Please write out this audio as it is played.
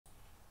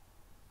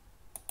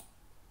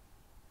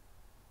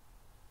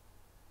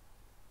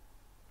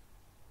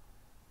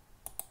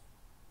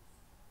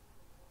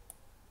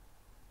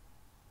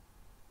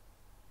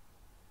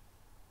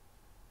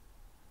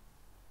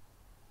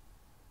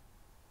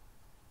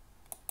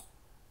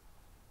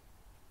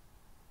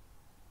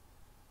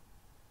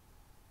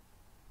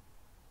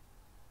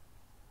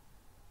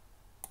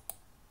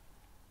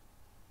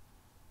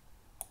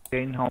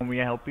Jane, how may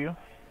I help you?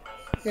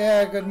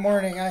 Yeah, good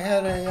morning. I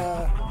had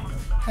a,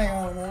 hang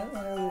on a minute, my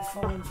other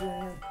phone's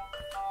ringing.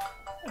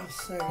 A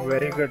second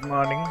Very here. good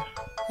morning.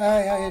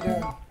 Hi, how you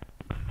doing?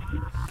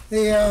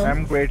 The,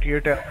 I'm great. You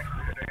tell me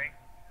today.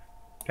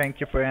 Thank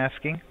you for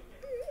asking.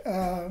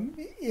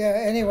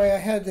 yeah, anyway, I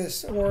had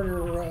this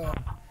order,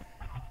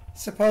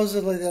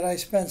 supposedly that I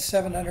spent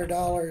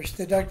 $700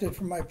 deducted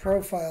from my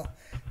profile.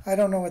 I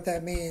don't know what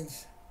that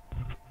means.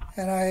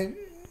 And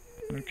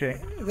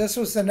Okay. this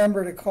was the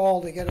number to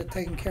call to get it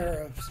taken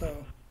care of,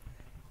 so.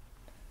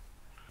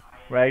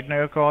 Right now,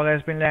 your call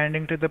has been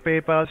landing to the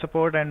PayPal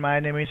support, and my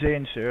name is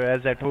Jane, sir,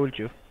 as I told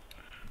you.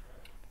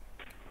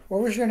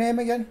 What was your name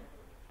again?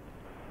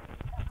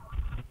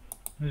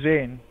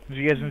 Zane.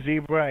 Z as in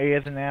zebra, A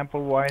as in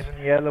apple, Y as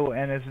in yellow,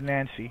 N as in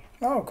Nancy.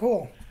 Oh,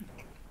 cool.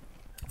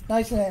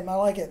 Nice name, I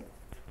like it.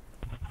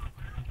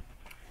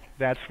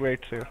 That's great,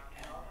 sir.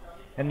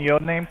 And your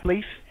name,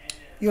 please?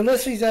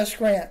 Ulysses S.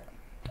 Grant.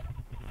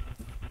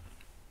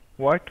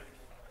 What?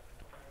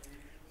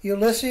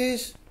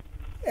 Ulysses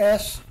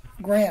S.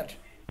 Grant.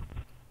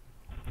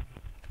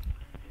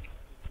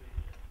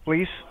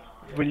 Please,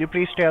 will you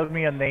please tell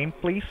me your name,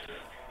 please?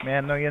 May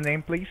I know your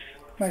name, please?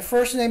 My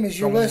first name is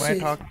From whom I Ulysses.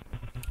 talk?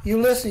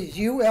 Ulysses,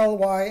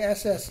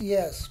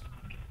 Ulysses.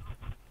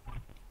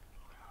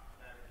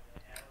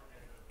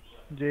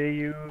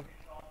 J-U...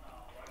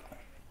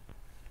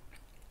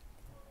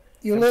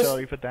 I'm Ulysses.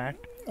 sorry for that.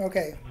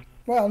 Okay.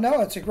 Well, no,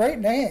 it's a great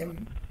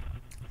name.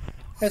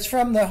 It's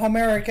from the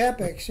Homeric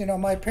epics. You know,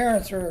 my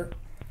parents were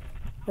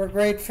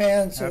great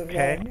fans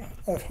Okay.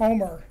 of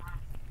Homer,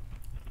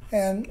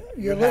 and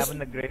You're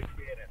having a great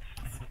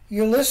parents.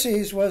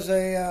 Ulysses was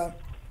a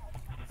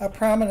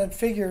prominent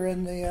figure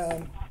in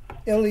the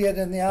Iliad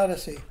and the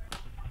Odyssey.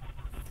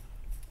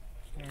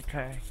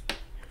 Okay.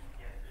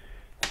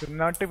 So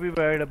not to be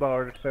worried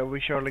about it, so we're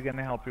surely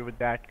gonna help you with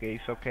that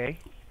case, okay?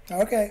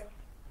 Okay.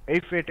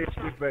 If it is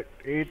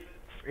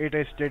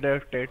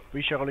deducted,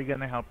 we're surely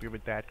gonna help you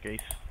with that case.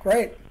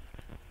 Great.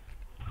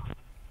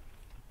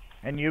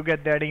 And you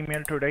get that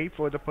email today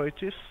for the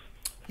purchase?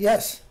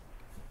 Yes.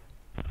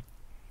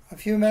 A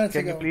few minutes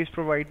Can ago. you please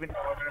provide me the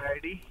order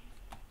ID?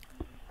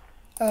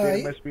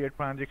 There must be a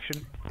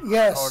transaction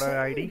Yes. order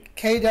ID.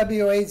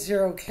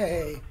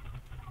 KW80K.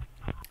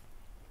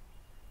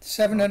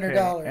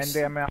 $700. Okay. And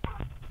the amount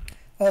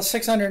Well,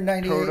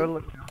 $698.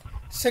 total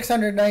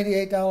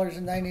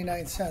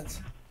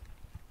 $698.99.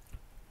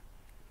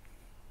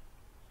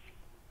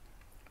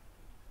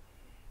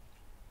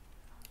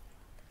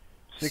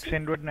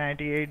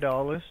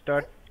 $698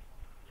 dot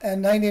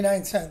And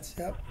 99 cents.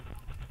 Yep.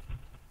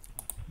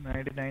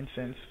 99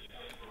 cents.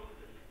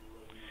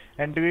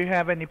 And do you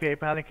have any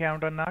PayPal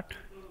account or not?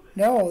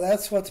 No,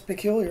 that's what's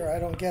peculiar. I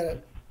don't get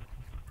it.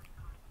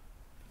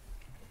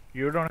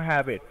 You don't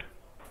have it.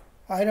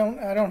 I don't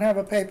have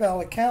a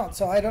PayPal account,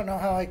 so I don't know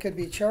how I could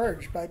be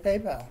charged by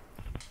PayPal.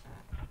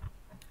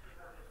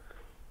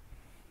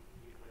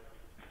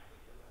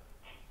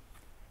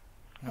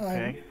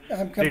 Okay.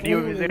 I'm Did you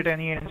completely. visit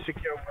any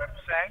insecure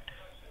website?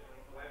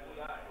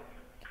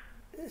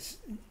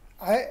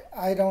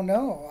 I don't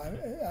know.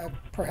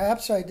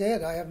 Perhaps I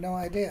did. I have no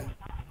idea.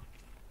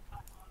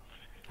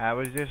 I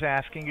was just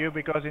asking you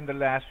because in the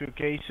last few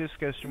cases,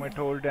 customer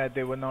told that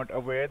they were not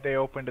aware. They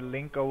opened a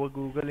link over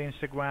Google,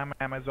 Instagram,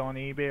 Amazon,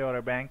 eBay, or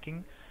a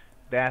banking.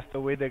 That's the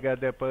way they got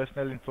their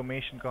personal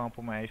information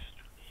compromised.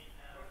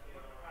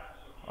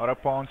 Or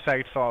upon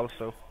sites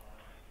also.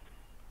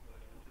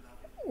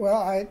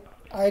 Well,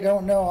 I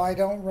don't know. I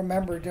don't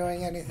remember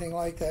doing anything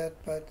like that,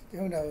 but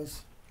who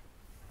knows?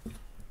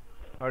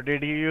 Or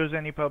did you use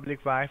any public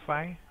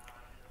Wi-Fi?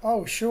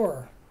 Oh,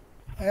 sure.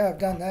 I have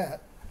done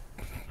that.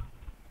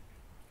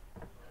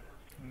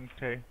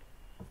 Okay.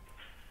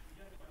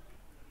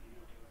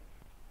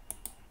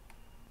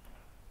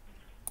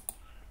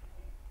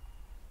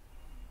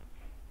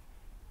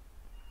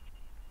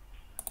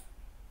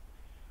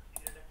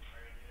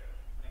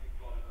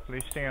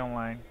 Please stay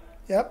online.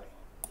 Yep.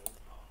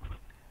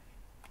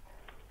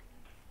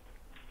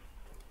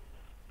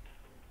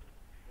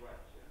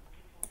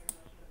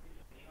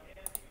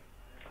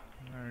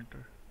 Alright.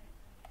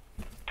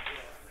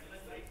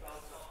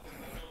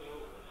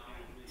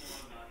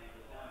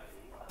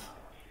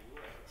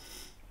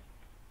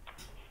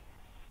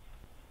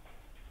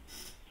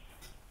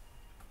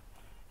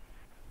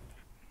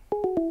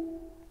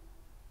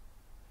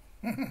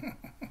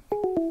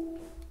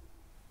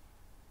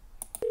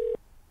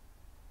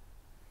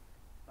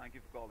 Thank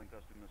you for calling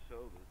customer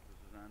service. This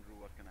is Andrew.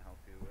 What can I help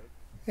you with?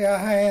 Yeah,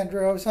 hi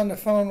Andrew. I was on the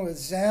phone with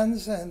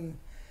Zenz and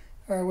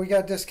or we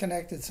got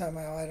disconnected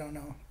somehow. I don't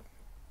know.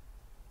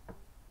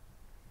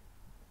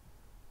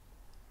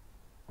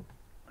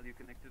 Are you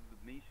connected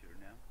with me, sir,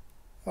 now?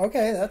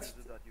 Okay, What that's. is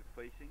it that you're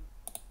facing?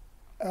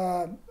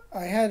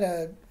 I had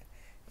a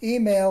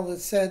email that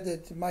said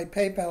that my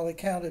PayPal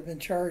account had been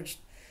charged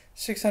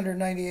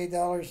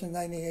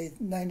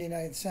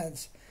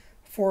 $698.99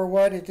 for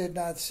what it did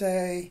not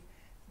say.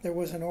 There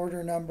was an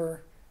order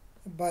number,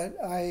 but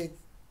I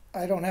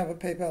don't have a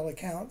PayPal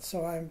account,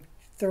 so I'm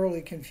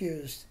thoroughly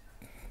confused.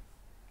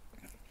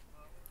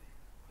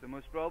 So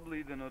most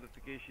probably the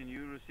notification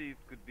you received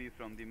could be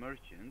from the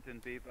merchant,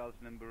 and PayPal's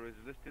number is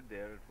listed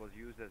there. It was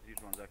used as the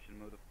transaction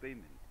mode of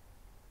payment.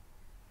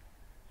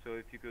 So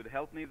if you could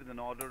help me with an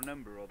order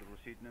number or the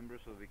receipt number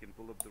so we can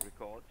pull up the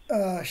records.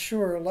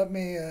 Sure. Let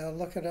me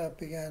look it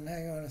up again.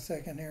 Hang on a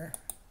second here.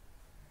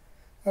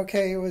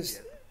 Okay,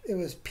 Yes. it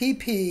was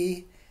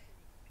PP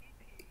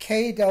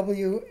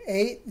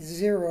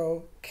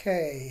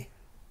KW80K.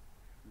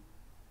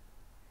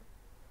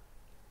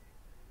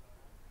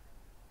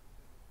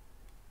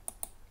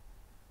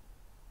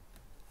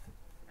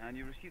 And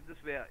you received this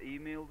via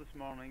email this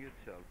morning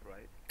itself,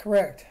 right?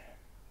 Correct.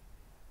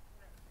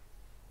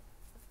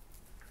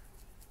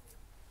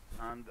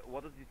 And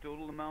what is the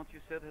total amount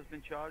you said has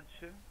been charged,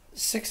 sir?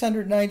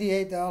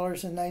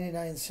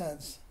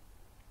 $698.99.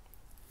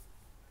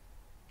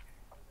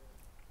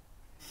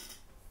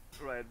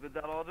 Right, with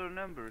that order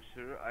number,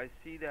 sir, I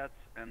see that's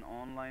an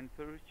online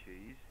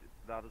purchase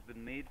that has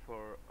been made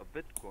for a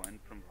Bitcoin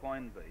from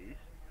Coinbase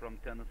from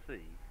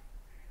Tennessee.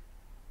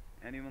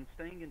 Anyone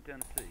staying in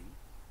Tennessee?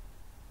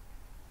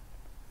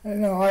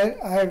 No,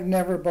 I've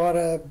never bought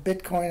a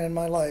Bitcoin in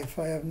my life.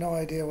 I have no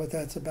idea what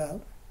that's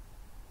about.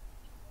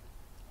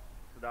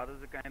 So that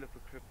is a kind of a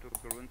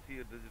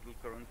cryptocurrency, a digital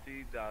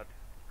currency that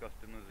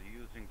customers are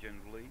using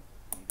generally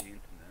on the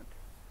internet.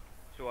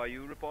 So are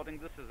you reporting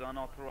this as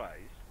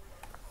unauthorized?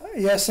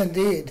 Yes,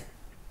 indeed.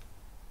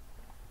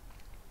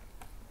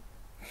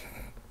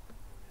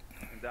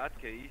 In that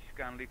case,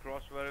 kindly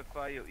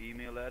cross-verify your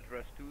email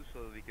address too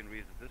so that we can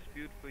raise a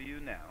dispute for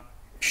you now.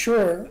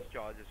 Sure. This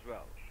charge as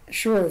well.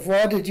 Sure.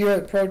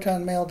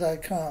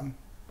 VlaDidieu@protonmail.com.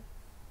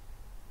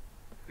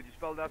 Could you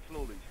spell that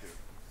slowly, sir?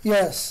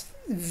 Yes.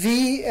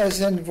 V as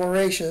in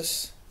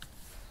voracious.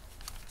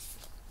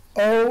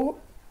 O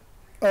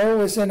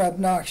as in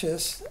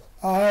obnoxious.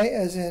 I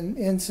as in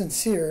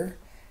insincere.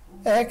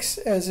 X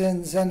as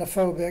in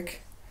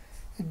xenophobic.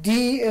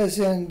 D as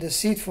in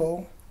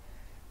deceitful.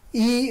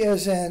 E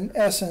as in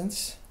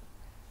essence.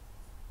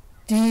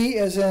 D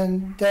as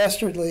in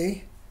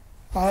dastardly.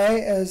 I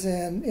as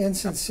in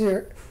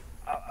insincere.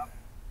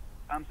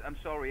 I'm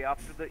sorry.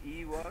 After the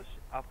E was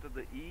after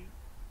the E,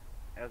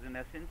 as in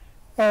essence.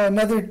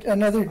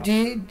 Another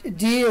D.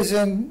 D as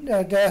in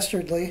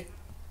dastardly.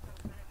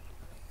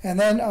 And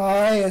then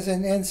I as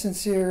in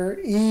insincere.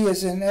 E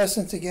as in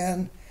essence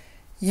again.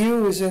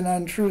 U as in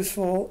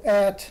untruthful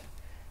at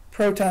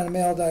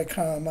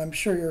protonmail.com. I'm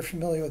sure you're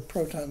familiar with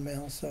Proton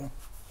Mail, so.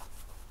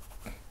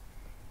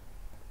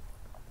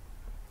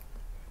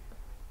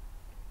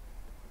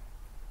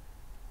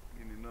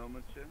 Give me a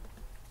moment, sir.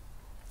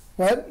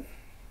 What?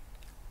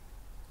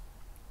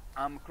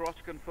 I'm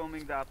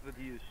cross-confirming that with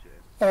you, sir.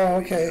 Oh,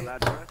 okay. Email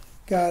address.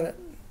 Got it.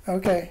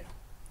 Okay.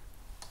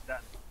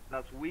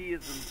 That's V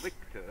as in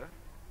Victor,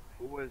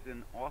 O as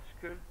in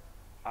Oscar,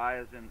 I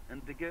as in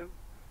Indigo,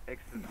 X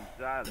as in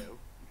Xylo,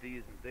 D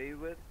as in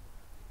David,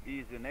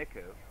 E as in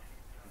Echo,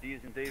 D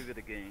as in David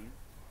again,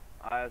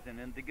 I as in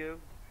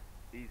Indigo,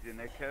 E as in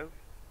Echo,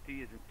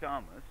 T as in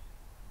Thomas,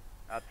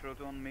 at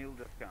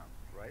protonmail.com,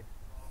 right?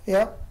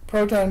 Yep.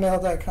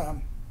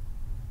 Protonmail.com.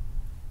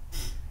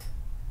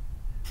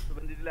 So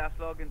when did you last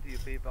log into your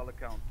PayPal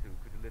account too?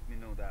 Could you let me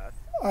know that?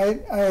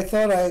 I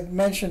thought I had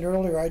mentioned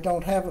earlier I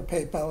don't have a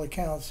PayPal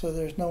account, so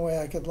there's no way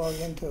I could log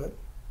into it.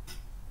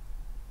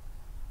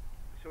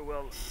 So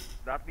well,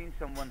 that means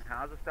someone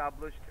has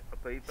established a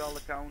PayPal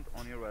account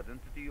on your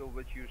identity of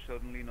which you're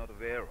certainly not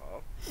aware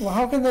of. Well,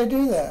 how can they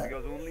do that?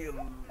 Because only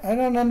I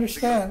don't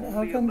understand.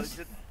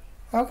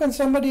 How can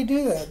somebody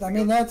do that? I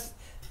mean,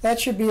 that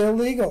should be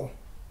illegal.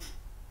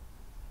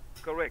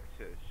 Correct,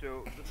 sir.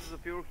 So this is a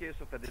pure case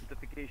of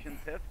identification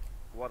theft,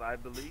 what I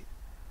believe,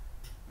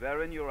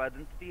 wherein your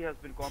identity has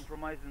been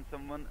compromised and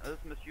someone is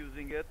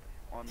misusing it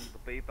on the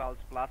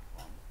PayPal's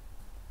platform.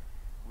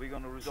 We're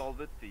going to resolve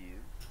it to you,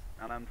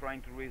 and I'm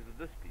trying to raise a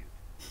dispute.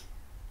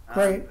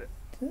 Great.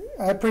 And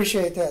I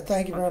appreciate that.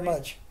 Thank you very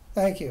much.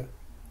 Thank you.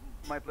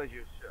 my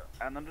pleasure, sir.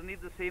 And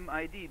underneath the same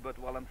ID, but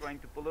while I'm trying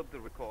to pull up the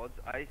records,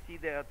 I see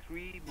there are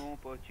 3 more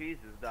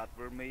purchases that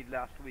were made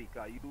last week.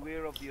 Are you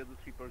aware of the other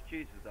 3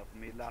 purchases that were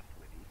made last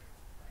week?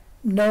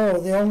 No,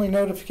 the only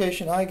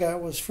notification I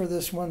got was for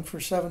this one for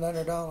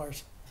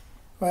 $700.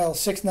 Well,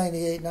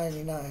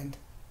 $698.99.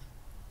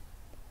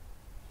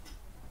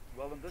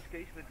 Well, in this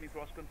case, let me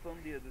cross-confirm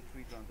the other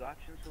 3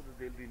 transactions so that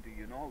they'll be into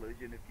your knowledge.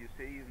 And if you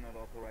say you've not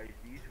authorized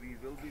these, we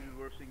will be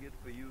reversing it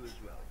for you as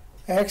well.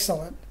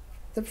 Excellent.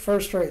 The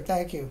first rate.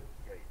 Thank you.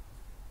 Okay.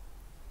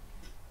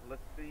 Let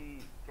me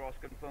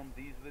cross-confirm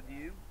these with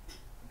you.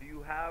 Do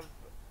you have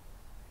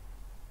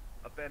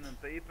a pen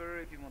and paper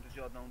if you want to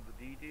jot down the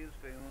details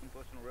for your own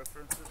personal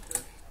references,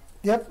 sir?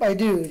 Yep, I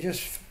do.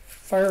 Just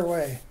fire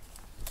away.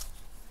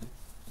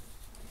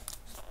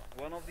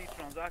 One of these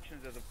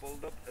transactions that I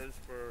pulled up is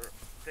for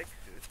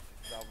Texas.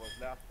 That was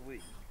last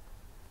week.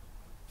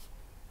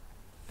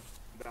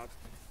 That's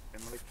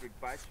an electric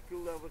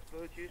bicycle that was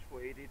purchased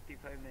for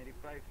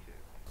 $885.95, sir.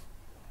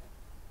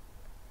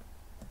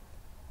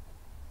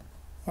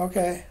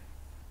 Okay.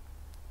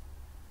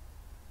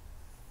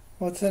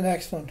 What's the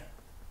next one?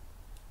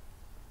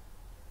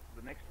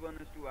 The next one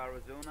is to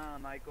Arizona, a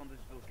Nikon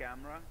digital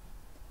camera.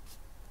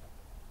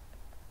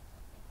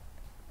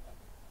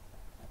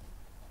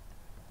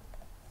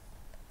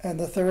 And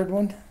the third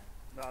one?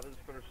 That is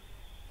for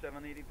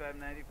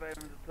 $785.95,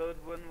 and the third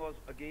one was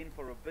again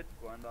for a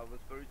Bitcoin that was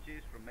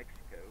purchased from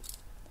Mexico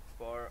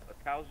for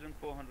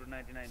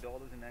 $1,499.99,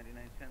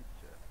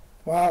 sir.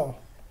 Wow.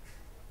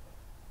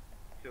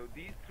 So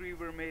these three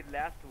were made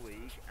last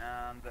week,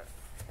 and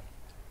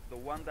the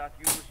one that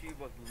you received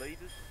was the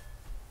latest.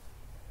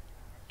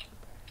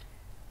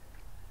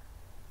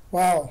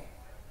 Wow.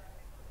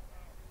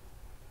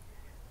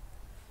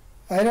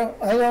 I don't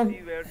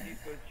See where these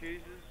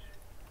purchases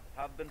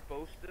have been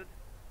posted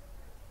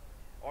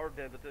or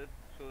debited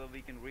so that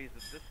we can raise the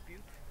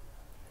dispute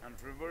and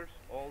reverse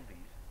all these,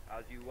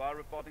 as you are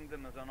reporting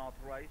them as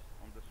unauthorized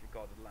on this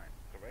recorded line,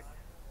 correct?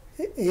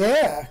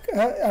 Yeah,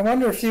 I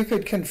wonder if you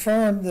could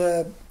confirm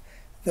the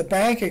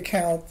bank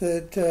account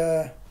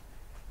that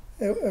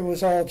it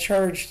was all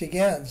charged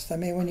against. I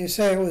mean, when you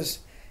say it was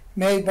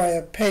made by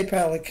a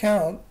PayPal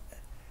account.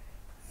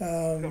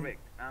 Correct.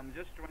 I'm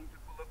just trying to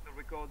pull up the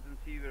records and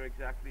see where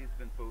exactly it's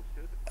been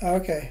posted.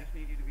 Okay. I just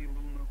need you to be a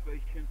little more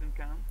patient and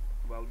calm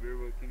while we're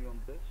working on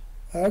this.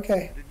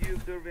 Okay. Did you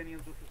observe any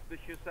of the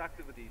suspicious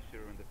activities, sir,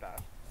 in the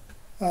past?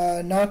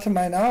 Not to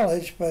my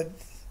knowledge, but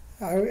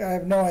I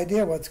have no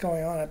idea what's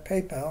going on at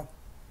PayPal.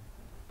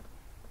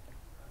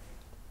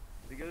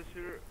 Because,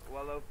 sir,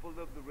 while I've pulled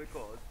up the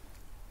records,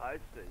 I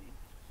see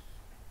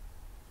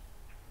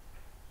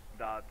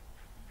that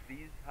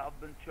these have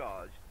been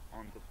charged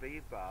on the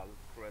PayPal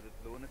credit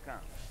loan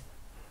account,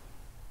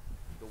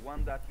 the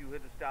one that you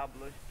had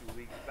established 2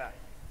 weeks back.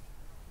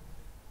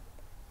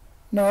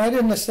 No, I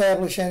didn't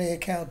establish any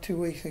account 2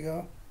 weeks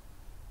ago.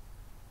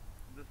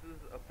 This is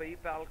a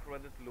PayPal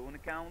credit loan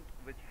account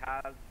which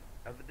has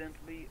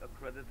evidently a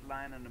credit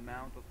line and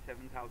amount of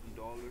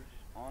 $7,000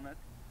 on it.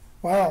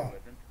 Wow.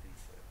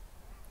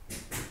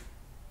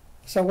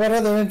 So what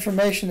other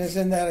information is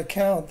in that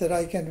account that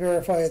I can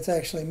verify it's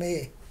actually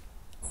me?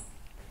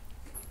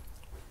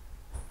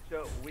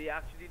 So we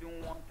actually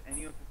don't want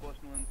any of the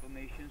personal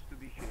information to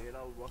be shared.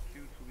 I'll walk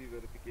you through the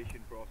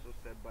verification process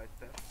step by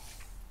step.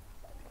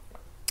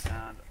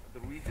 And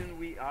the reason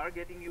we are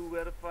getting you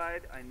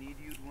verified, I need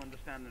you to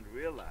understand and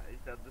realize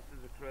that this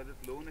is a credit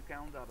loan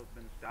account that has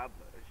been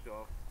established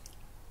of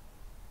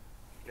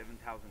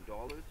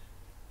 $7,000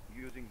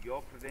 using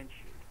your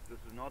credentials. This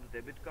is not a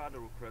debit card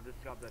or a credit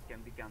card that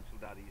can be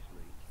cancelled that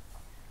easily.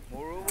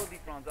 Moreover, the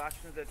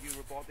transactions that you're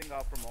reporting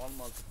are from all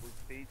multiple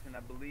states, and I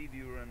believe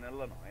you're in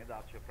Illinois.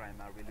 That's your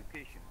primary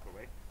location,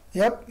 correct?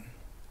 Yep.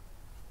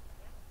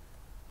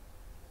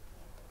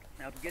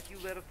 Now, to get you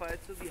verified,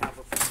 so we have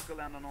a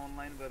physical and an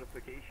online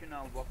verification.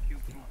 I'll walk you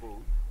through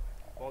both.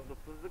 For the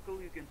physical,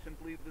 you can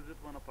simply visit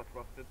one of our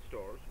trusted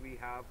stores. We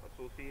have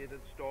associated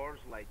stores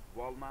like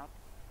Walmart.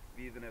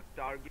 We even have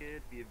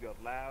Target. We've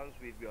got Lowe's.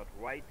 We've got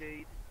Rite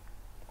Aid,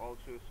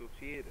 also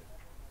associated.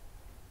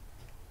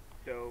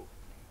 So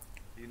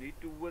you need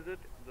to visit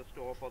the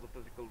store for the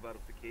physical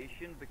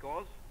verification,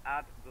 because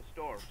at the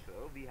store,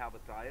 sir, we have a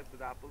tie-up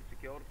with Apple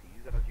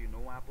Securities. As you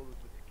know, Apple is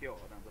the secure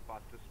and the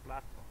fastest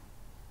platform,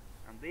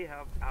 and they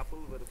have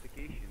Apple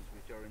verifications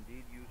which are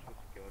indeed used for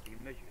security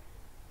measures.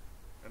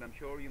 And I'm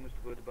sure you must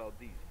have heard about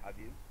these, have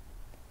you?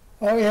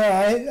 Oh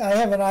yeah, I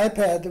have an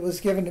iPad that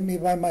was given to me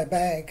by my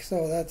bank,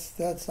 so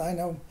that's I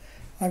know,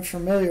 I'm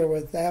familiar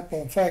with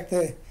Apple. In fact,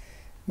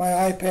 my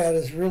iPad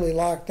is really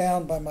locked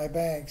down by my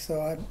bank,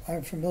 so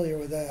I'm familiar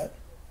with that.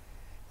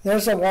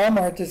 There's a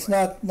Walmart that's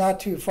not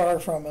too far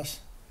from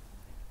us.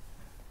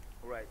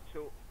 Right.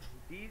 So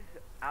these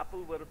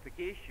Apple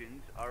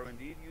verifications are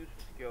indeed used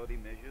for security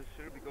measures,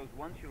 sir, because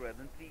once your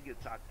identity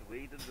gets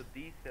activated with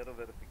these set of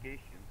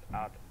verifications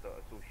at the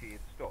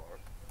associate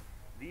store,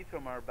 we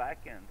from our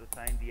back end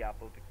assign the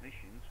Apple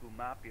technicians who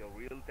map your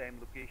real-time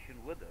location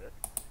with it,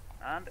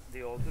 and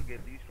they also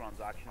get these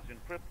transactions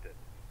encrypted.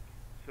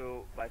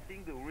 So by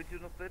seeing the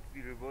origin of it,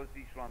 we reverse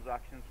these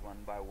transactions one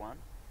by one.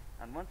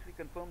 And once we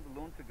confirm the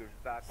loan figures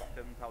back of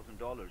 $7,000,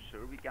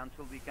 sir, we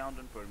cancel the account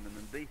on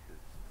permanent basis.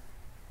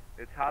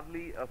 It's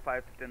hardly a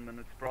 5 to 10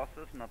 minutes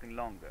process, nothing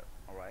longer,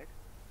 all right?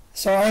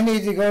 So I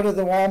need to go to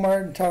the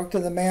Walmart and talk to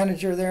the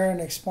manager there and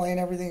explain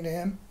everything to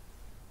him?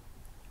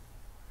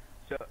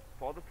 So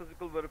for the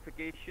physical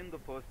verification, the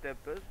first step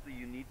is that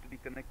you need to be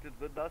connected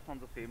with us on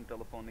the same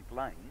telephonic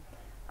line.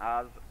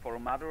 As for a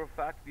matter of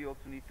fact, we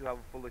also need to have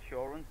a full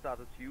assurance that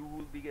it's you who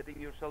will be getting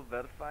yourself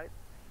verified.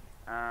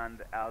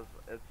 And as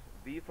it's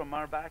we from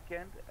our back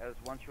end, as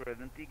once your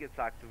identity gets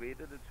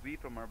activated, it's we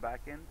from our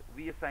back end,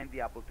 we assign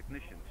the Apple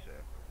technicians,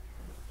 sir.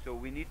 So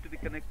we need to be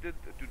connected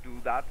to do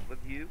that with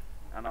you.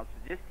 And I'll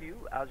suggest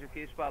you, as your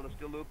case file is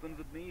still open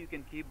with me, you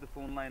can keep the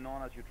phone line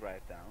on as you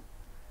drive down.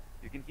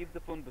 You can keep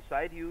the phone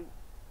beside you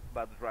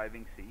by the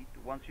driving seat.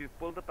 Once you've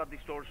pulled up at the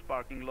store's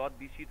parking lot,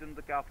 be seated in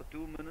the car for 2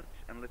 minutes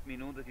and let me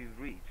know that you've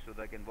reached so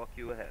that I can walk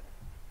you ahead.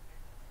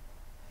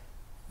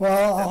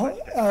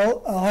 Well,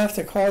 I'll have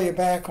to call you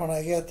back when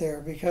I get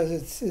there, because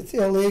it's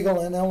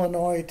illegal in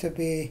Illinois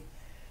to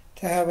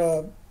have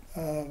a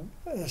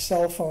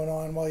cell phone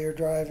on while you're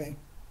driving.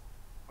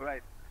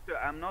 Right. sir,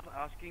 I'm not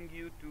asking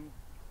you to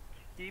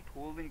keep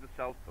holding the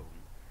cell phone.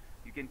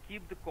 You can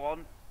keep the call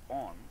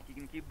on. You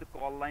can keep the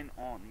call line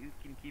on. You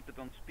can keep it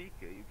on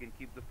speaker. You can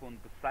keep the phone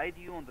beside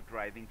you on the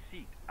driving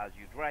seat as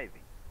you're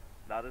driving.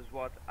 That is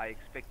what I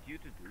expect you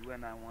to do,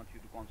 and I want you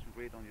to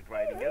concentrate on your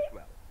driving as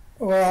well.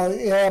 Well,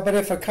 yeah, but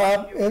if a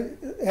cop,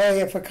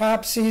 if a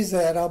cop sees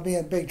that, I'll be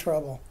in big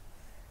trouble.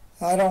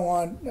 I don't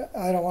want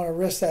to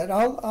risk that.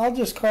 I'll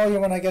just call you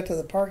when I get to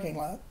the parking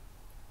lot.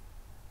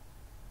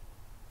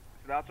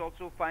 So that's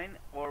also fine,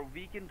 or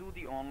we can do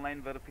the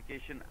online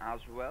verification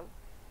as well.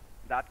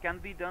 That can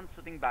be done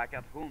sitting back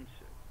at home,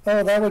 sir.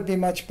 Oh, that would be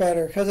much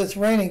better because it's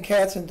raining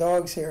cats and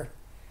dogs here,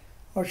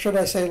 or should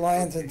I say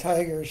lions and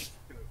tigers?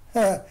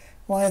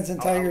 Lions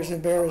and tigers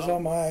and bears. Oh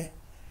my!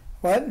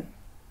 What?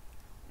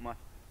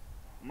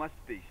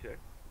 Must be, sir.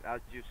 As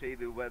you say,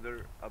 the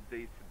weather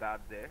updates bad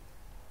there,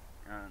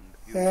 and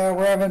yeah,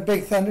 we're having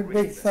big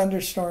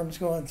thunderstorms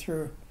going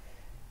through.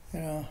 You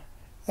know,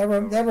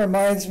 that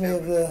reminds me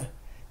of the.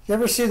 You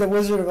ever see The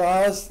Wizard of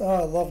Oz? Oh,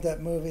 I love that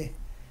movie.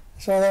 I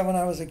saw that when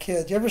I was a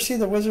kid. You ever see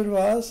The Wizard of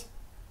Oz?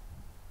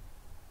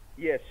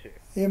 Yes, sir.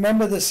 You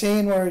remember the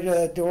scene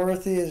where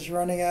Dorothy is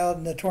running out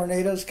and the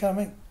tornado's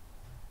coming?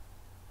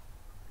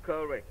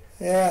 Correct.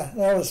 Yeah,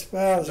 that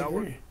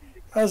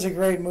was a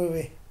great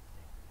movie.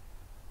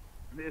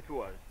 It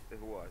was.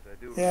 I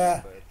do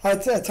yeah,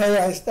 remember. I tell you,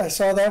 I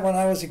saw that when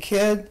I was a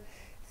kid,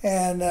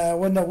 and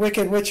when the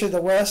Wicked Witch of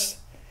the West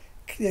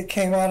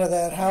came out of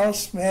that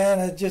house, man,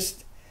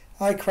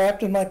 I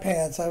crapped in my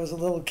pants. I was a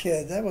little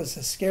kid. That was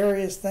the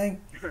scariest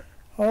thing.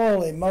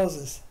 Holy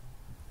Moses.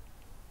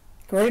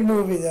 Great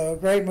movie, though.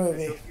 Great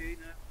movie. Okay,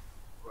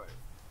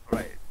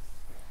 right.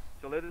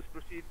 So let us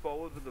proceed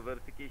forward with the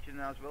verification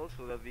as well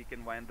so that we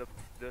can wind up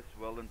this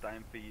well in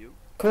time for you.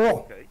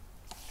 Cool.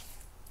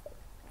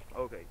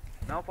 Okay.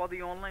 Now for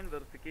the online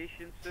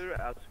verification, sir,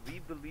 as we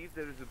believe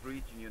there is a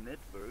breach in your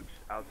networks,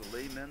 as a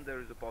layman there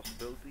is a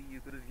possibility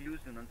you could have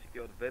used an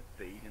unsecured web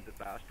page in the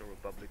past or a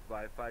public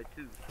Wi-Fi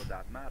too, for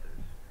that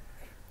matters.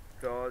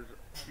 Because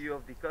few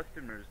of the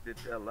customers did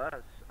tell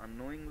us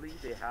unknowingly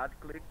they had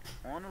clicked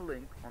on a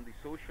link on the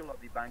social or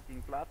the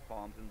banking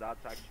platforms, and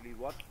that's actually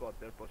what got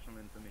their personal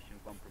information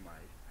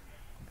compromised.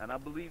 And I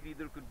believe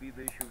either could be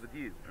the issue with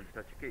you in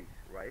such a case,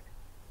 right?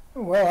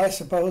 Well, I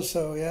suppose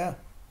so, yeah.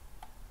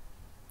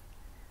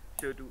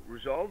 So to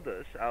resolve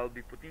this, I'll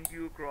be putting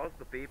you across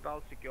the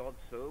PayPal secured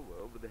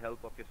server with the help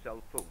of your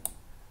cell phone.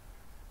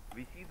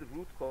 We see the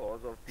root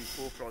cause of the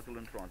 4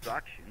 fraudulent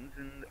transactions,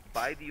 and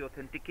by the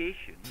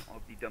authentication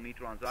of the dummy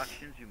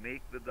transactions you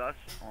make with us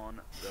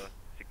on the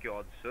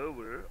secured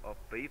server of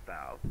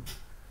PayPal,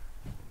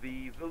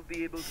 we will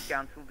be able to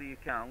cancel the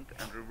account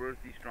and reverse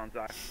these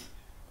transactions.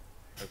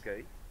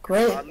 Okay?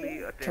 Great. Hardly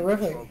a 10 to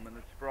Terrific. 12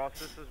 minutes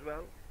process as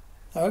well.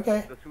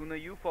 Okay. The sooner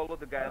you follow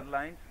the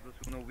guidelines, the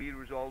sooner we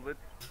resolve it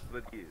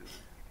with you.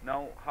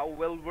 Now, how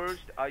well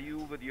versed are you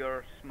with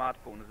your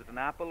smartphone? Is it an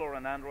Apple or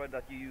an Android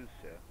that you use,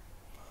 sir?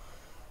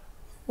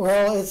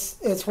 Well,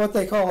 it's what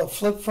they call a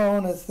flip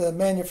phone. It's the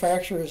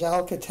manufacturer's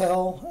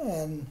Alcatel,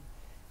 and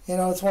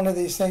it's one of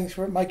these things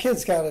where my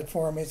kid's got it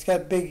for me. It's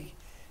got big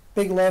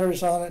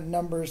letters on it and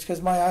numbers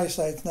because my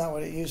eyesight's not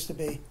what it used to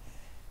be.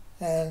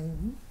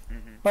 And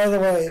by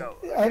the way,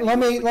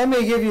 let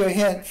me give you a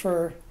hint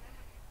for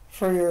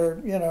your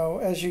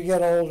as you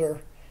get older.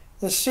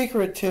 The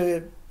secret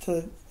to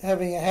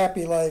having a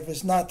happy life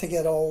is not to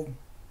get old.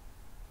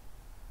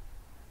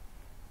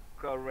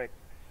 Correct.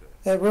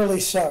 That really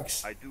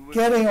sucks. I do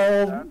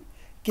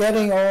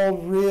Getting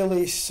old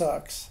really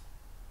sucks.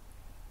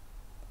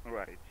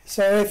 Right.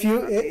 So if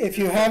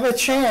you have a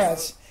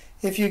chance,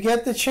 if you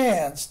get the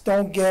chance,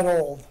 don't get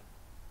old.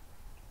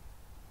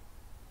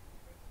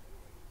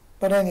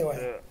 But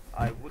anyway.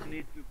 I would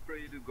need to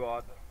pray to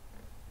God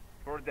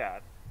for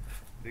that,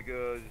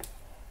 because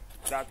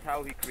that's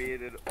how He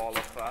created all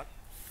of us.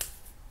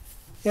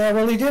 Yeah,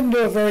 well, he didn't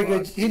do a very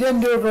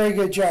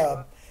good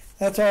job.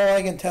 That's all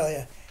I can tell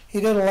you. He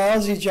did a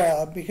lousy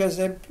job because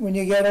when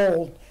you get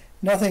old,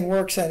 nothing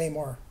works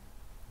anymore.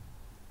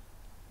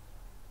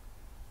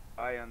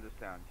 I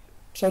understand.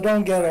 So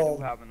don't get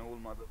old. I do have an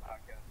old mother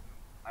back at home.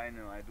 I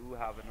know, I do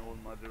have an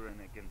old mother, and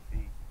I can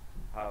see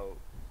how,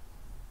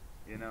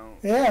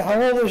 Yeah,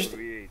 how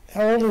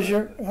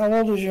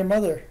old is your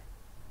mother?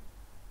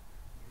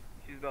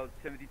 She's about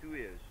 72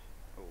 years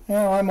old.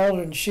 No, I'm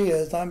older than she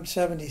is. I'm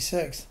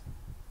 76.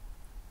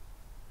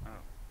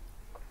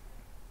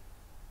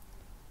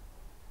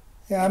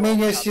 Yeah, I mean,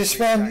 you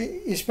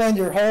spend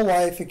your whole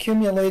life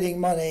accumulating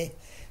money.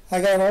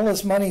 I got all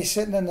this money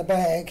sitting in the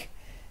bank,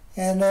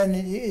 and then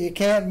you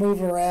can't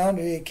move around,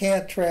 or you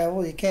can't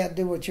travel, you can't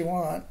do what you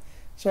want.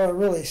 So it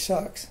really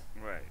sucks.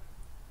 Right.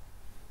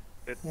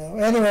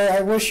 Anyway,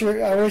 I wish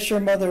your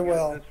mother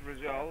well.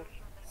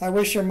 I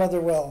wish your mother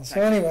well. So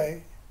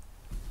anyway,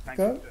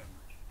 go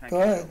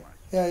ahead.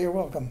 Yeah, you're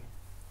welcome.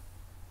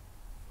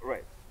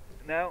 Right.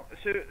 Now,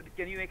 sir,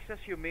 can you access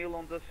your mail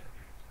on this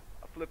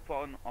flip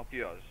phone of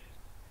yours?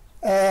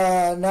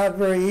 Not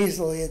very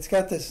easily. It's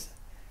got this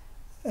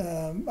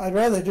I'd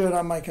rather do it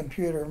on my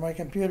computer. My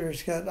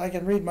computer's got, I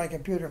can read my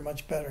computer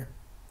much better.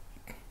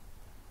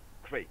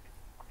 Great.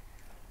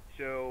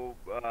 So,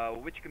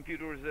 which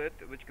computer is it?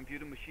 Which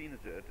computer machine is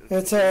it? Is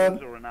It's it a-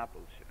 Windows or an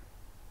Apple? Sir?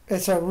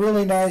 It's a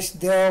really nice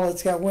Dell.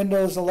 It's got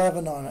Windows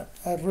 11 on it.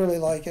 I really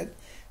like it.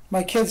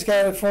 My kids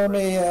got it for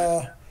me.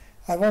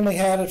 I've only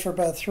had it for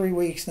about 3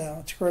 weeks now.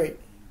 It's great.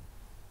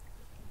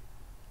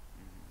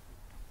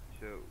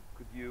 So,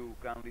 could you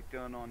kindly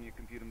turn on your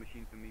computer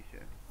machine for me, sir?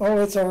 Oh,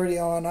 it's already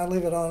on. I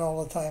leave it on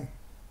all the time.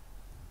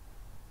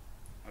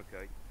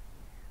 Okay.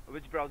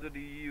 Which browser do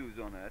you use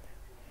on it?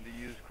 Do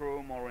you use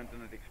Chrome or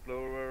Internet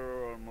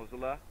Explorer or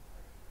Mozilla?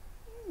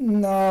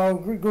 No,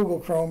 Google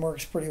Chrome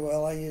works pretty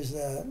well. I use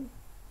that.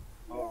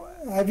 All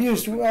right. I've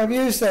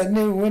used that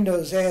new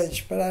Windows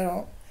Edge, but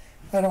I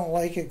don't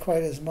like it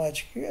quite as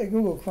much.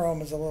 Google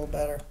Chrome is a little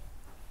better.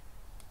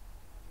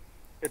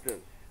 It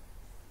is.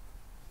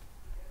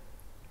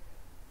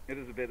 It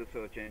is a better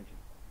search engine.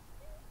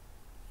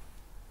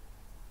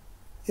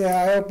 Yeah,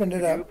 I opened it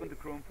Could you up. open the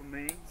Chrome for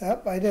me?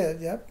 Yep, I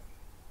did. Yep.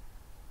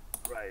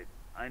 Right.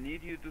 I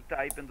need you to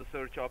type in the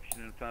search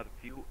option in front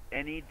of you,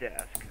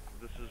 AnyDesk.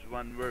 This is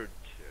one word,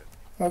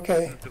 sir.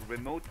 Okay. This is the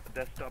remote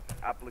desktop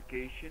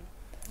application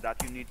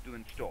that you need to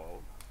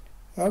install.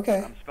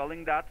 Okay. I'm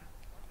spelling that.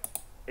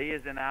 A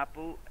as in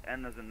apple,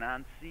 N as in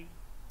Nancy,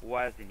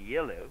 Y as in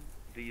yellow,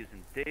 D as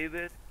in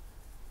David,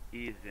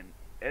 E as in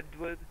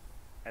Edward,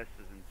 S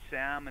as in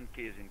Sam, and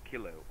K as in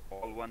kilo.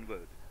 All one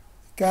word.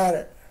 Got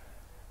it.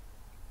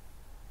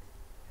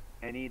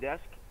 AnyDesk.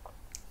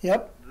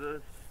 Yep.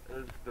 This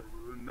is the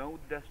remote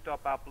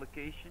desktop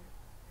application.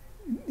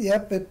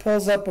 Yep. It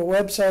pulls up a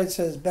website,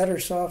 says better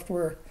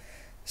software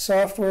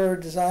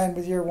designed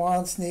with your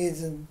wants,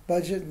 needs, and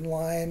budget in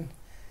line.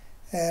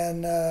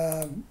 And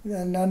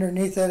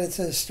underneath that it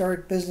says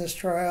start business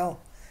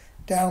trial,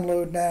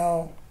 download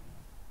now.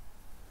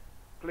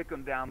 Click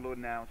on download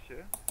now,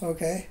 sir.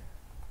 Okay.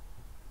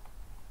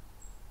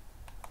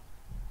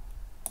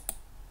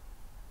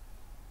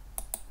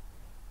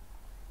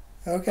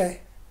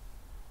 Okay.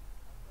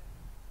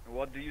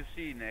 What do you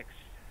see next,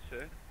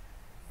 sir?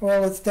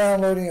 Well, it's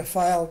downloading a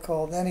file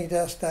called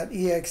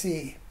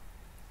anydesk.exe.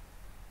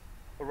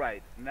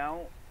 Right.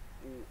 Now,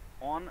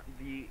 on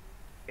the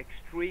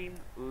extreme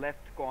left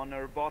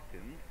corner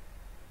button,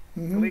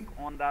 click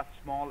on that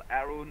small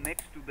arrow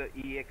next to the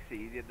exe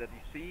that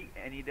you see,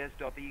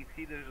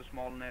 anydesk.exe. There is a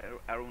small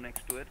arrow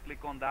next to it.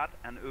 Click on that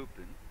and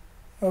open.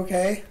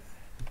 Okay.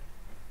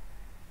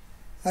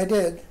 I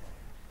did.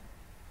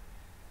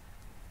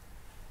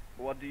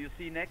 What do you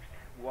see next?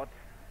 What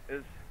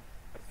is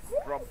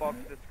a drop box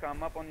that's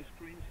come up on your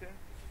screen, sir?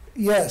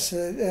 Yes,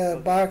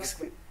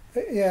 box.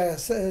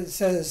 Yes, it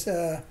says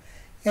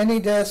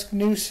AnyDesk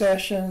new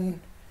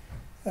session,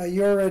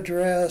 your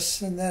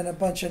address, and then a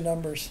bunch of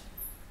numbers.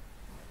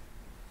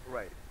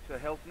 Right. So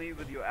help me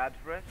with your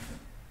address.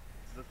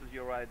 This is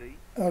your ID.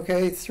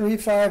 Okay,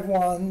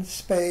 351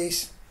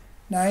 space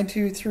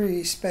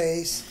 923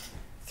 space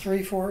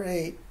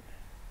 348.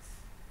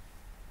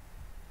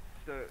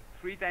 So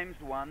 3 times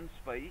 1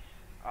 space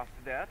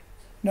after that.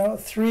 No,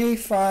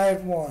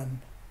 351.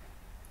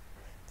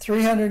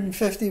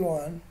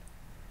 351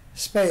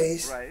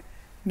 space Right.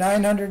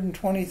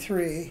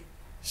 923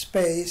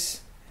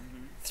 space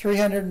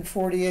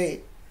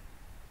 348.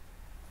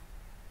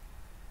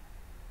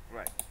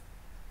 Right.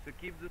 So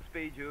keep this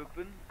page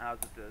open as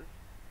it is.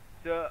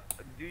 So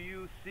do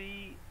you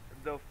see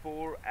the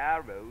 4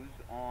 arrows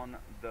on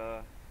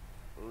the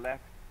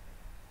left,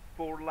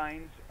 4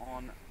 lines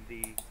on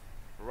the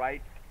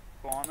right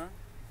corner?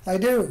 I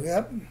do,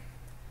 yep.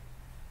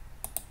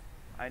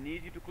 I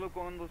need you to click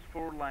on those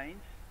 4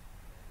 lines.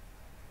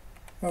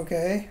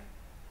 Okay.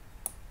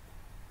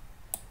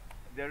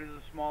 There is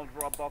a small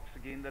drop box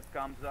again that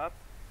comes up.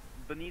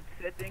 Beneath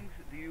settings,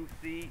 do you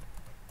see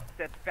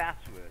set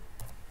password?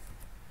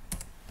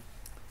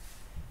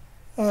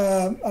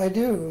 I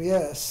do,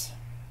 yes.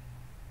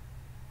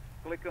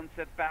 Click on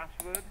set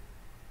password.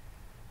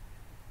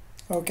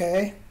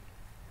 Okay.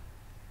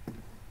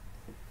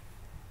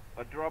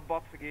 A drop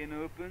box again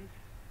opens.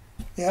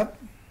 Yep.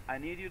 I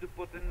need you to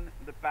put in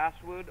the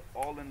password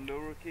all in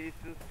lower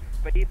cases.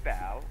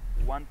 PayPal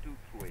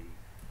 123.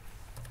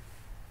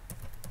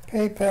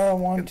 PayPal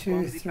Confirm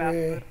the 123.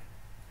 password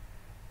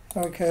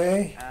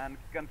Okay. and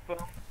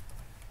confirm.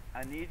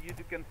 I need you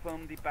to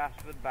confirm the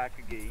password back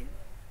again.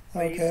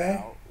 Okay.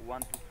 PayPal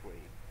 123.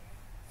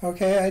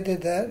 Okay, I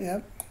did that,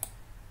 yep.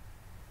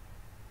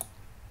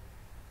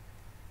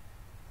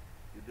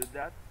 You did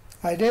that?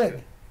 I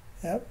did.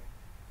 Yep.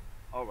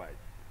 All right.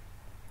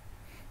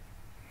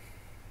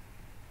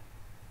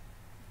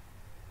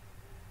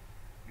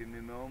 Give me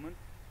a moment.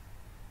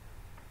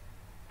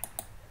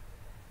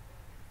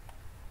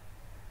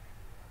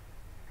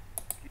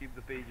 Keep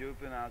the page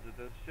open as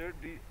it is, sir.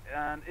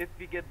 And if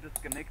we get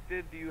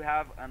disconnected, do you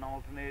have an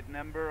alternate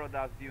number, or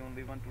that's the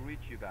only one to reach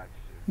you back,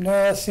 sir? No,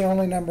 that's the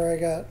only number I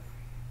got.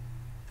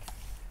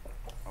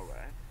 All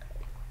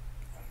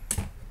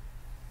right.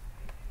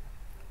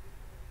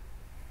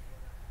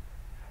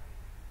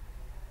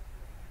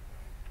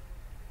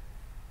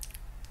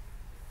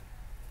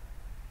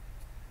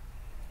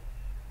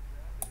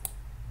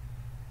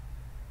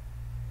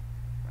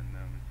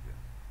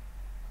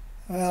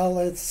 Well,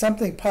 it's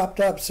something popped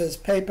up, says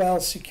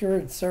PayPal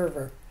secured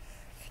server.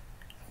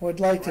 Would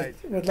like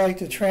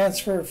to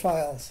transfer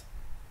files.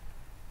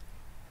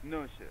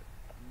 No, sir.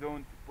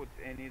 Don't put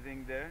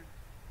anything there.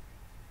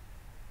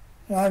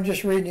 No, I'm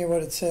just reading you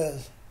what it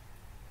says.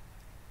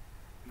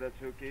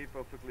 That's okay.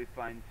 Perfectly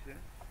fine, sir.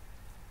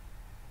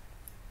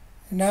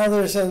 Now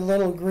there's a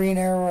little green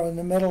arrow in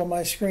the middle of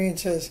my screen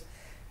says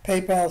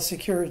PayPal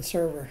secured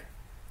server.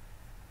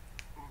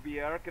 We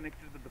are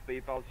connected with the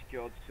PayPal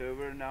secured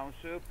server now,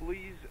 sir.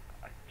 Please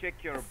check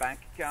your bank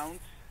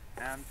accounts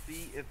and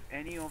see if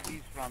any of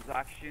these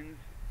transactions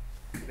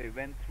they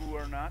went through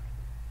or not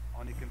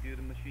on your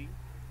computer machine,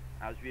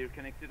 as we are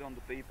connected on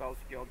the PayPal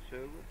secured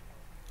server.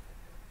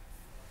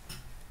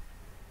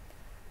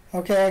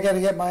 Okay, I got to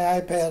get my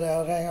iPad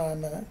out. Hang on a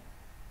minute.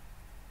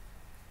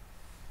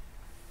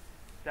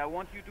 So I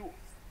want you to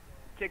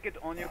check it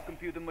on your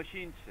computer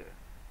machine, sir.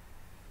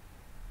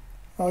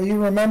 Oh,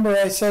 you remember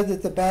I said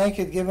that the bank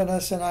had given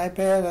us an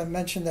iPad? I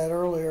mentioned that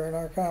earlier in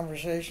our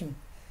conversation.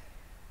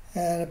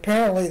 And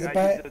apparently the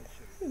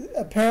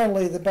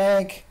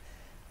bank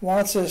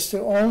wants us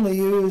to only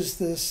use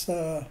this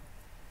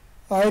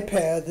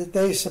iPad that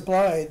they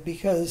supplied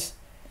because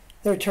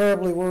they're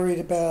terribly worried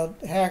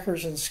about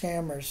hackers and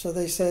scammers. So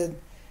they said,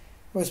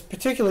 was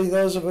particularly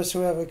those of us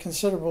who have a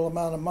considerable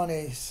amount of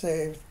money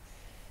saved,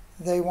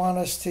 they want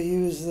us to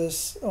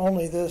use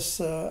only this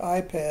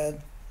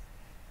iPad.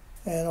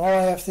 And all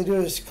I have to do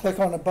is click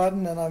on a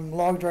button and I'm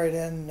logged right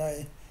in and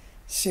I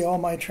see all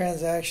my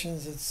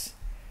transactions.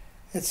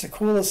 It's the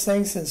coolest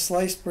thing since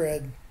sliced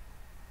bread.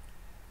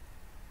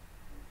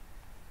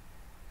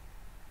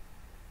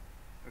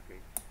 Okay.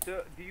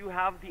 So do you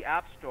have the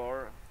App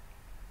Store?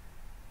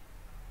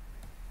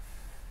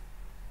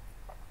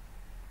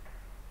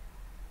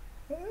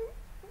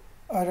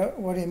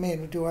 What do you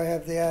mean? Do I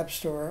have the App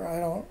Store? I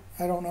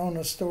don't own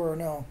a store,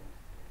 no.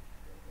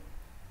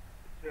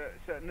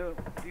 So no.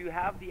 Do you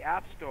have the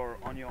App Store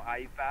on your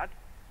iPad,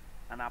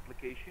 an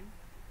application?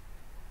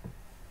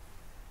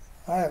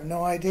 I have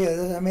no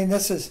idea. I mean,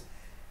 this is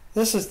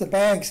the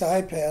bank's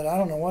iPad. I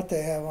don't know what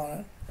they have on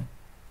it.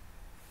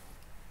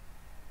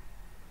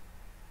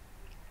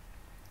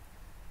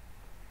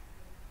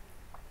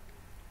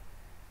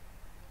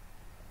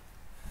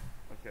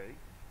 Okay.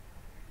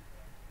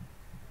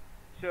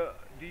 So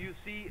do you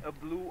see a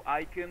blue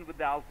icon with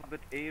the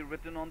alphabet A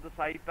written on this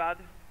iPad?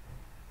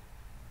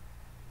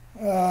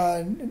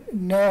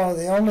 No,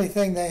 the only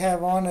thing they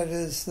have on it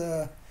is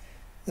the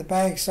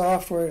bank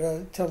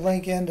software to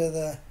link into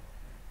the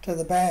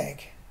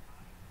bank.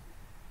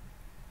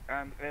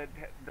 And it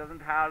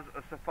doesn't have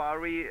a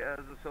Safari as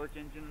a search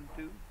engine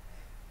too?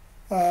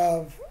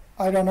 I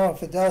don't know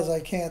if it does.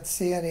 I can't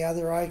see any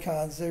other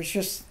icons. There's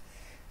just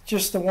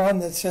the one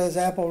that says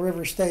Apple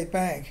River State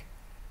Bank,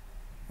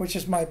 which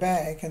is my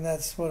bank, and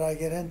that's what I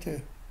get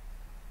into.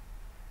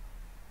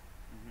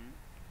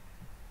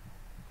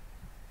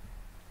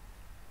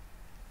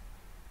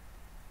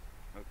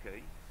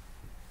 Okay.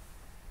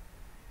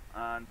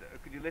 And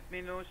could you let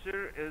me know,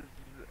 sir, is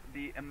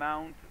the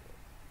amount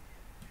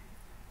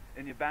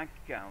in your bank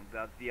account,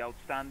 that's the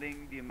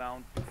outstanding, the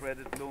amount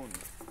credit loan,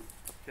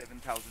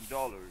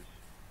 $7,000,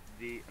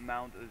 the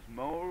amount is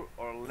more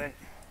or less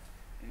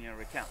in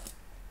your account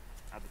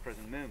at the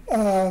present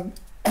moment?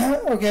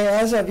 Okay,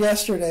 as of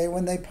yesterday,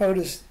 when they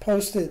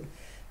posted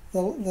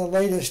the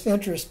latest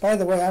interest, by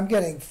the way, I'm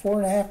getting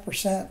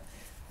 4.5%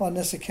 on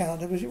this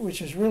account,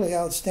 which is really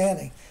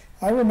outstanding.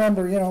 I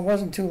remember, it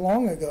wasn't too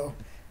long ago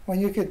when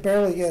you could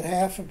barely get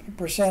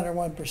 0.5% or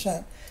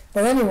 1%.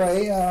 But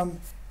anyway,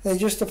 they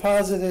just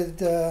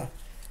deposited,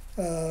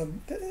 let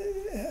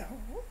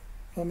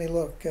me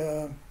look,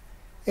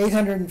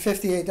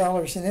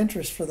 $858 in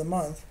interest for the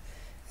month.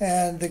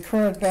 And the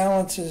current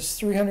balance is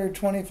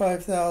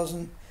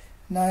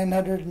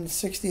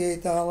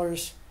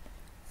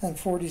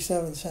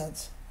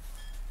 $325,968.47.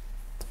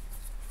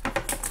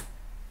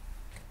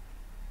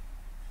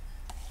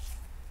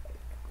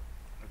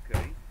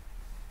 Okay.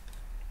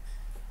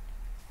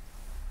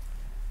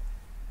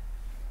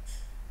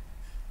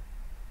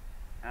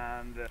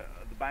 And the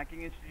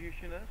banking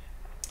institution is?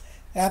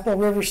 Apple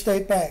River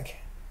State Bank.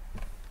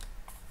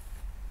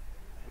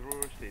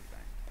 River State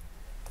Bank.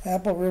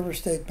 Apple River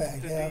State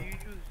Bank, So yeah. do you use,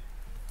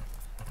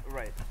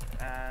 right,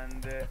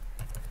 and in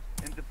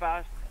the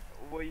past,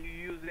 were you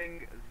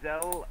using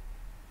Zelle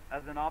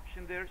as an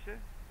option there, sir?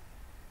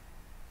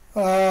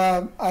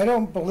 I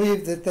don't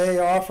believe that they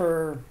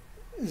offer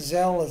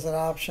Zelle as an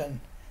option.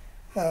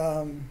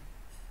 I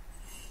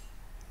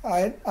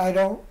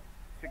don't.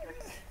 So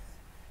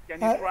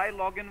can you try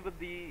login with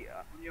the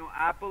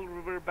Apple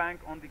River Bank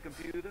on the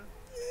computer?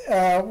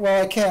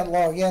 Well, I can't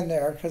log in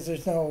there because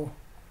there's no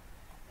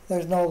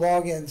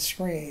login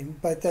screen.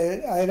 But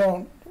I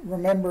don't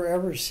remember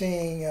ever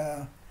seeing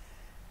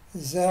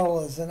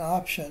Zelle as an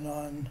option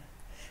on.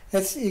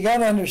 You got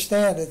to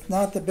understand, it's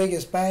not the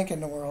biggest bank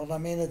in the world. I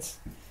mean, it's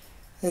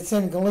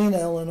in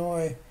Galena,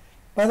 Illinois.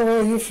 By the way,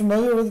 are you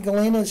familiar with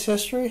Galena's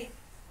history?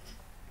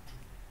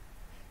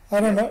 I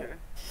don't know. Sure.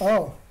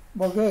 Oh,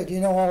 well, good.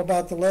 You know all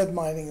about the lead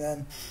mining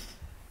then.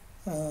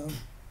 Of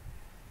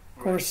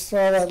course,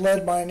 all that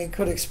lead mining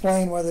could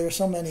explain why there's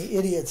so many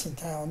idiots in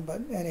town,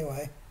 but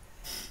anyway.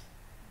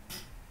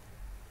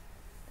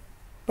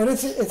 But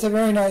it's a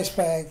very nice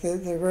bank.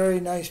 They're very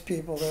nice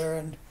people there,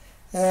 and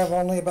they have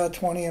only about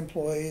 20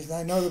 employees.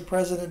 I know the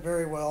president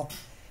very well,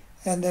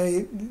 and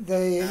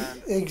they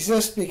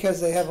exist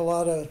because they have a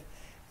lot of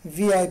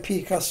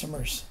VIP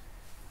customers.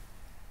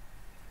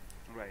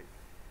 Right.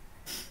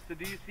 So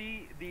do you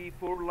see the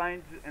 4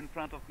 lines in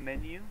front of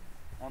menu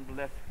on the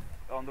left,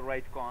 on the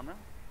right corner?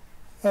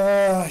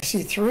 I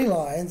see 3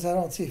 lines. I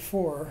don't see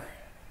 4.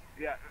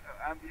 Yeah,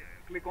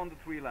 click on the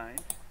 3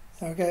 lines.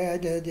 Okay, I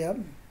did. Yep.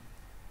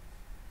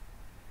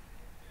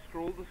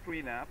 Scroll the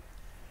screen up.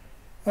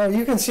 Oh,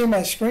 you can see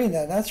my screen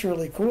then. That's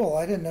really cool.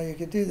 I didn't know you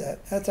could do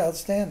that. That's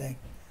outstanding.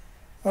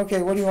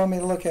 Okay, what do you want me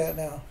to look at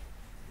now?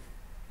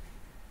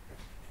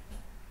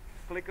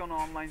 Click on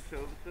online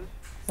services.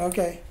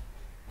 Okay.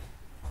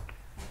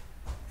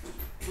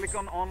 Click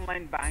on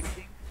online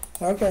banking.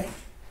 Okay.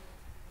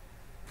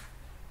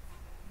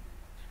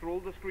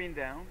 Scroll the screen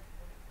down.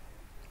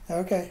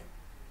 Okay.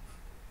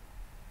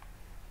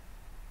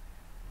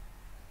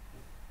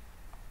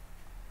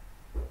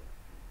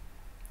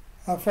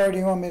 How far do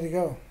you want me to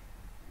go?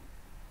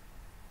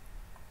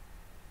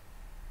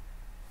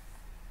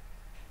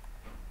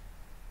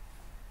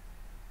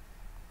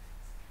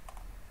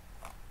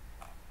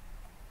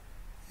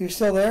 You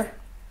still there?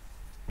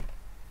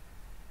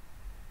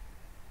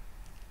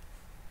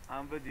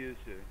 I'm with you,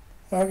 sir.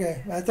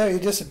 Okay. I thought you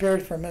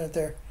disappeared for a minute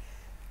there.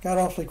 Got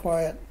awfully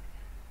quiet.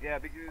 Yeah,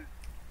 because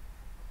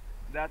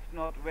that's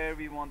not where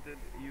we wanted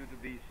you to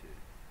be, sir.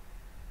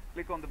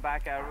 Click on the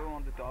back arrow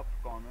on the top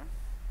corner.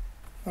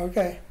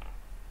 Okay.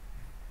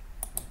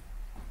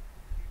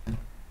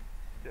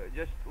 So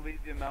just leave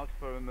your mouse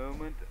for a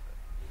moment.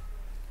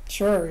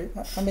 Sure.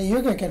 I mean,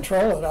 you can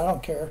control it. I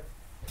don't care.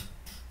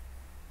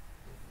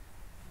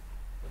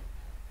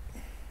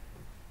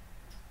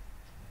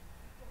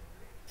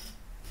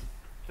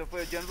 So for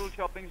your general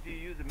shoppings, do you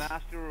use a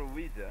Master or a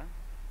Visa?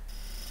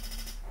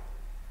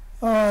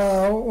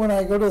 When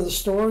I go to the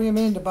store, you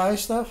mean, to buy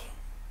stuff?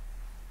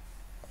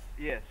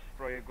 Yes,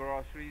 for your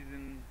groceries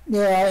and...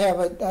 Yeah,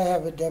 I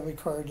have a debit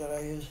card that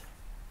I use.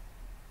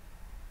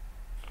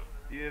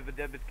 You have a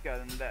debit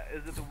card, and that,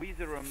 is it a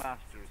Visa or a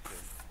Master,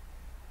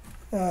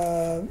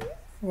 sir?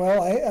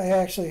 Well, I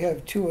actually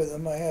have 2 of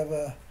them. I have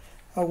a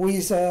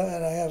Visa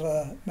and I have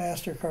a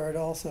MasterCard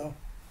also.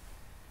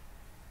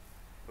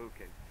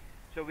 Okay.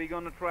 So we're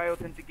going to try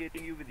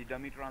authenticating you with the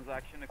dummy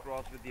transaction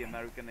across with the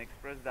American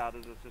Express. That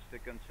is a sister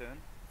concern.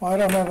 Well, I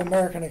don't have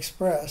American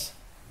Express.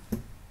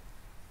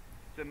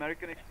 So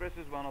American Express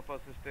is one of our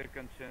sister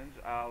concerns.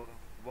 I'll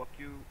walk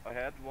you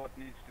ahead what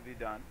needs to be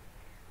done.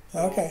 So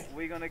Okay.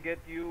 we're going to get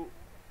you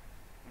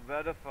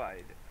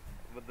verified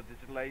with the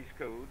digitalized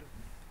code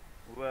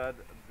with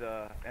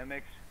the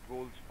MX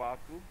Gold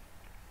Sparkle.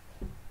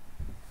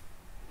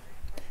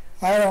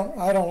 I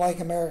don't like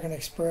American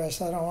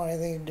Express. I don't want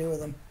anything to do with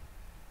them.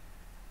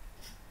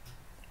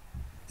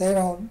 They're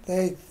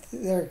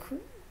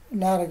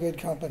not a good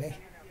company.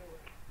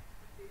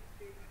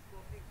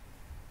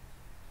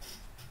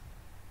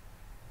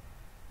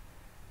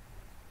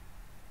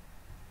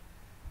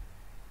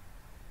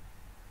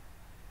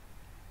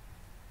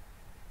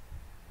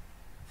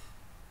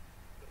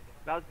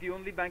 That's the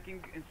only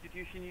banking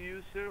institution you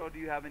use, sir, or do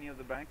you have any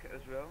other bank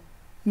as well?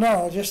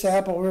 No, just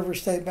Apple River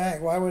State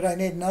Bank. Why would I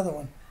need another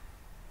one?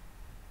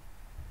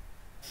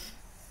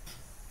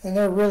 And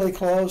they're really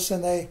close,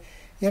 and they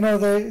give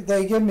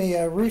me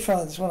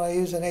refunds when I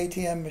use an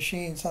ATM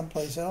machine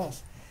someplace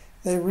else.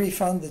 They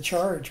refund the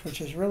charge,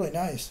 which is really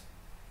nice.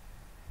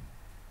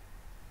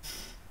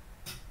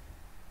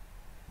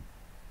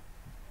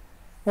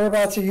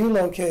 Whereabouts are you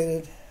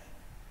located?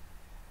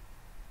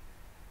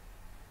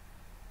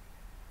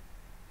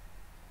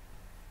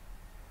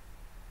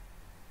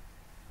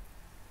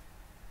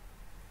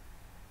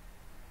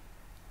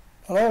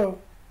 Hello?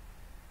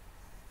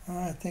 Oh,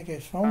 I think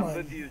his phone I'm line.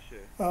 with you, sir.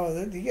 Oh,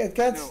 it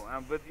gets No,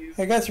 I'm with you.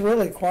 it gets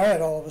really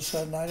quiet all of a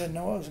sudden. I didn't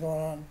know what was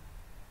going on.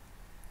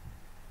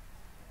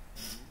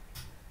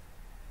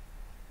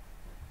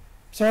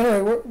 So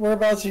anyway,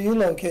 whereabouts are you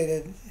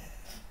located?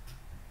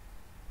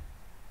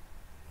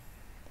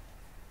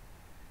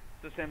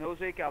 So San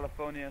Jose,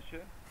 California,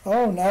 sir.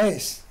 Oh,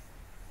 nice.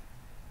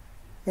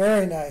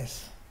 Very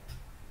nice.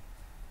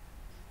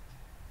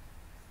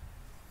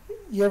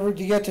 Do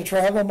you get to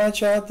travel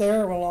much out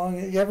there?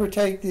 You ever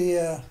take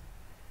the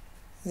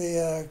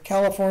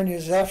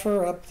California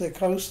Zephyr up the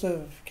coast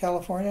of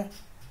California?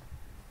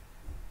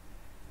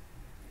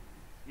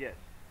 Yes.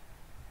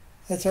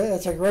 It's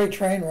a great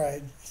train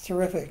ride. It's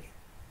terrific.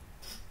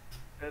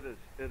 It is,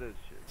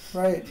 sir.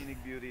 Right. The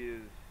scenic beauty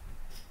is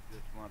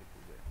just wonderful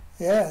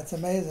there. Yeah, it's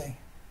amazing.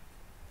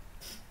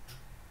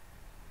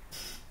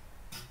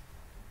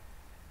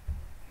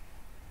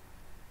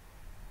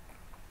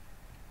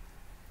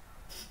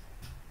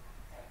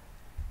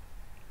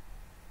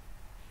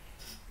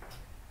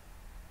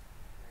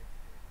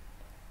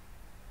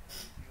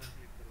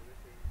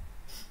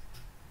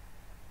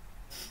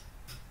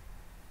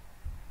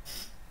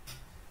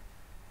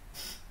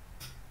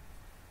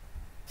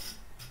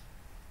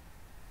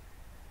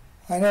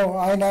 I know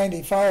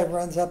I-95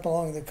 runs up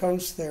along the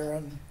coast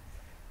there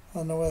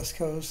on the west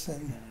coast,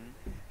 and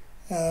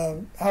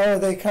how are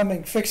they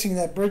fixing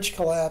that bridge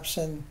collapse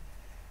in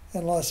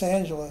Los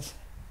Angeles?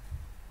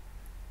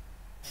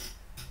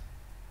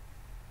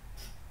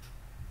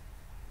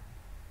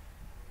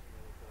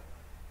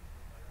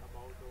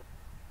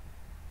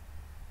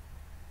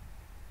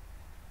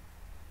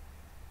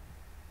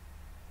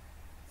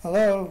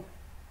 Hello?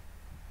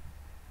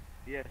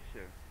 Yes,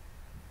 sir.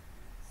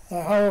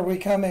 How are we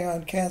coming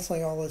on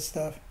canceling all this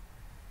stuff?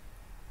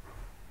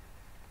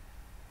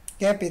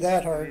 Can't be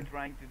that We're hard.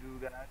 trying to do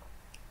that.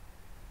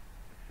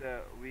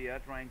 We are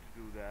trying to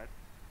do that.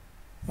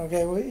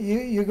 Okay, well,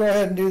 you go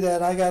ahead and do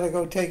that. I gotta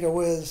go take a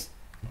whiz.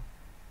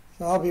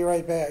 So I'll be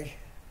right back.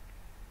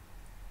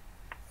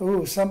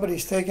 Ooh,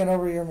 somebody's taking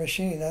over your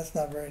machine. That's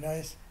not very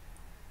nice.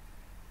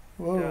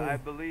 Whoa. So I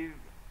believe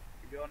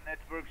your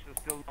networks are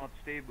still not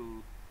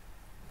stable.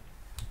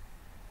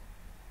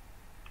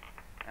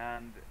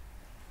 And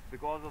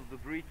because of the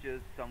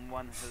breaches,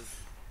 someone has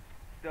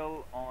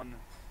still on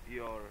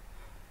your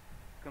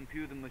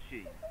computer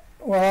machine.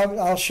 Well,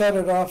 I'll shut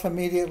it off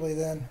immediately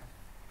then.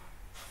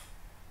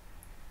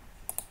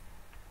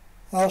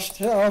 I'll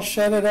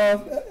shut it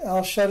off.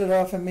 I'll shut it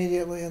off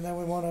immediately, and then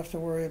we won't have to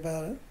worry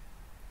about it.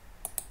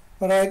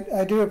 But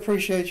I do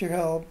appreciate your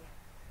help.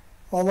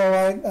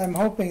 Although I'm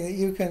hoping that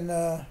you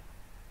can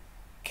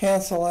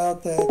cancel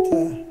out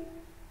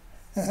that.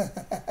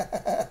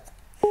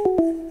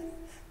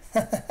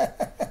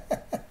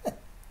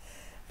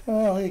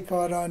 Well, he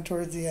caught on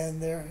towards the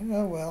end there.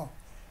 Oh well,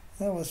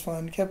 that was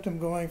fun. Kept him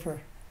going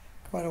for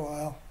quite a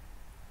while.